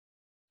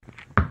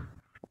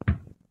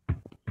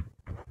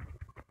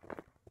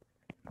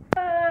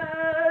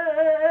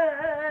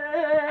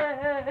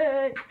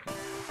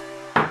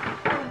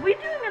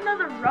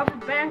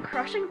man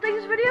crushing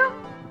things video?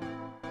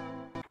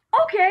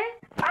 Okay,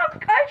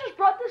 I just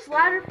brought this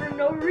ladder for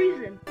no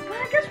reason, but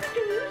I guess we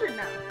can use it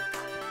now.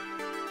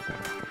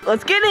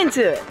 Let's get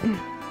into it.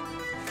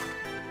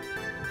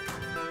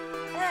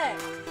 Hey,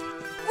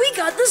 we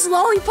got this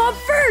lollipop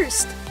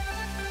first.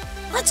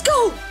 Let's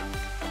go.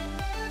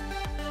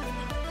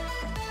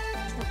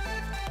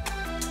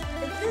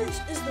 And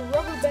this is the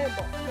rubber band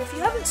ball. If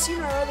you haven't seen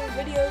our other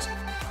videos,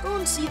 go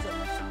and see them.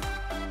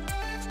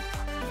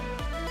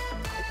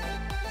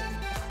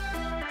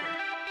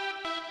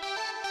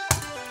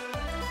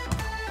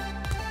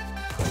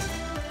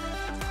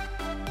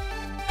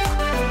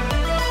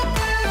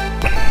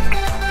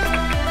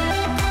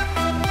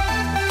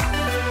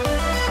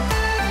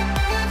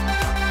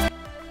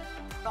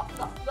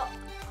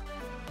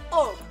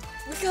 Oh,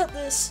 we got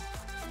this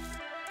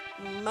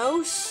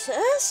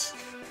Moses.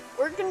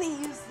 We're gonna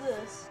use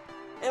this,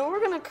 and we're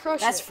gonna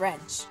crush That's it.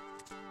 French.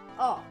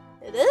 Oh,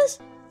 it is?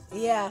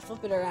 Yeah,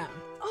 flip it around.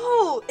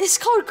 Oh, it's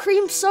called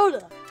cream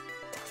soda.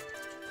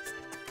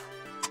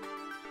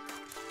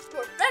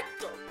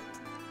 Perfecto.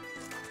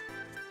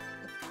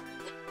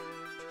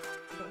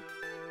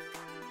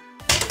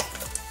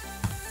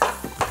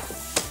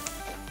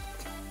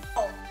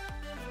 Oh.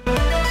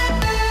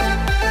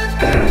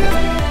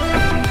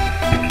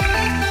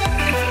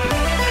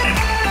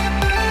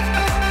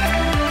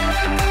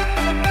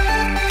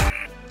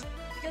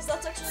 Because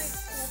that's actually a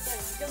cool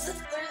thing. Because it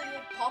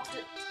literally popped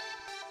it.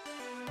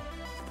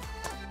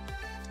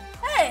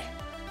 Hey!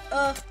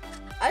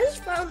 I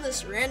just found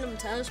this random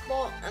tennis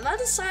ball and I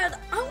decided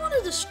I want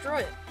to destroy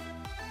it.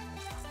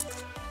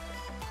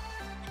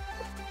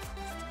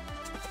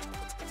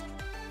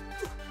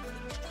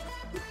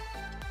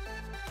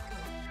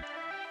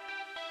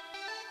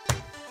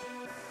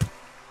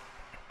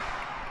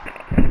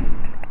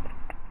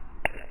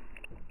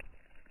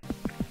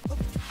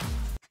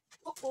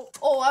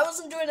 Oh, I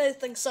wasn't doing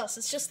anything sus.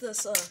 It's just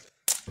this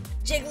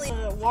jiggly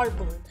water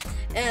balloon.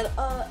 And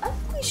I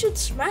think we should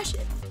smash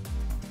it.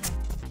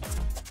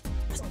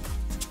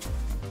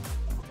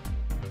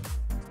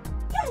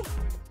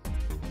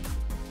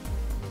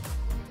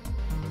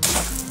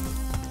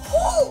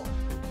 Oh!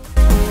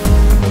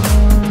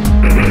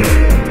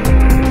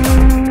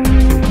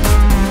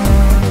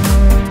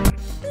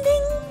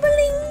 Bling,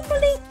 bling,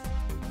 bling.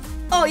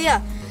 Oh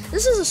yeah,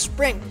 this is a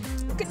spring.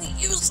 We're gonna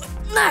use it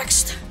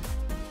next.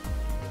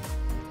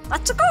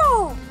 Let's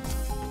go!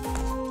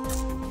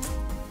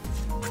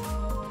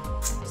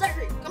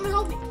 Zachary, come and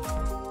help me.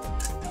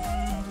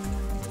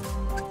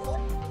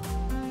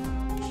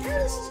 Sure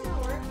this is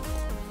gonna work?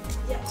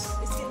 Yes,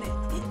 it's gonna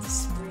hit the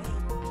spring.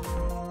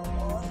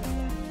 Oh,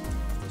 yeah.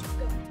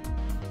 Go.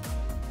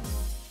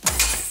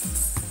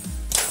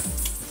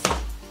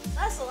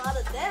 That's a lot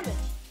of damage.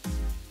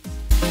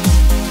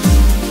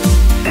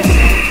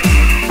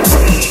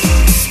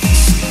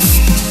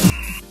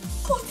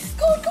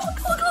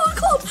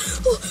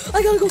 Oh,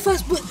 I gotta go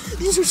fast, but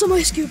these are some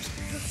ice cubes.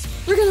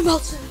 They're gonna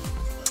melt soon.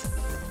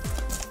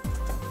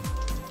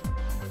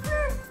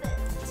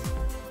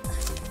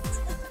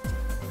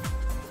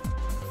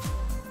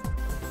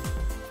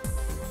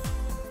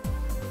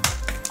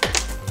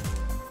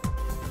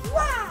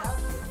 Wow!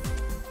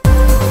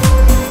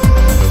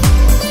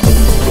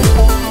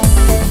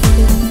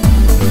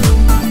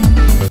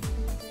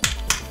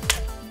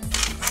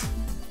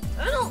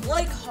 I don't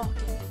like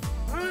hockey.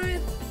 I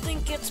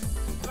think it's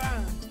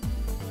bad.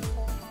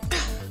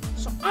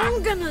 So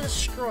I'm gonna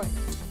destroy it.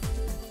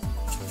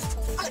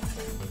 I'm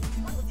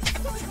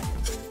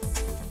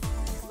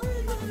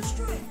literally gonna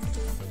destroy it.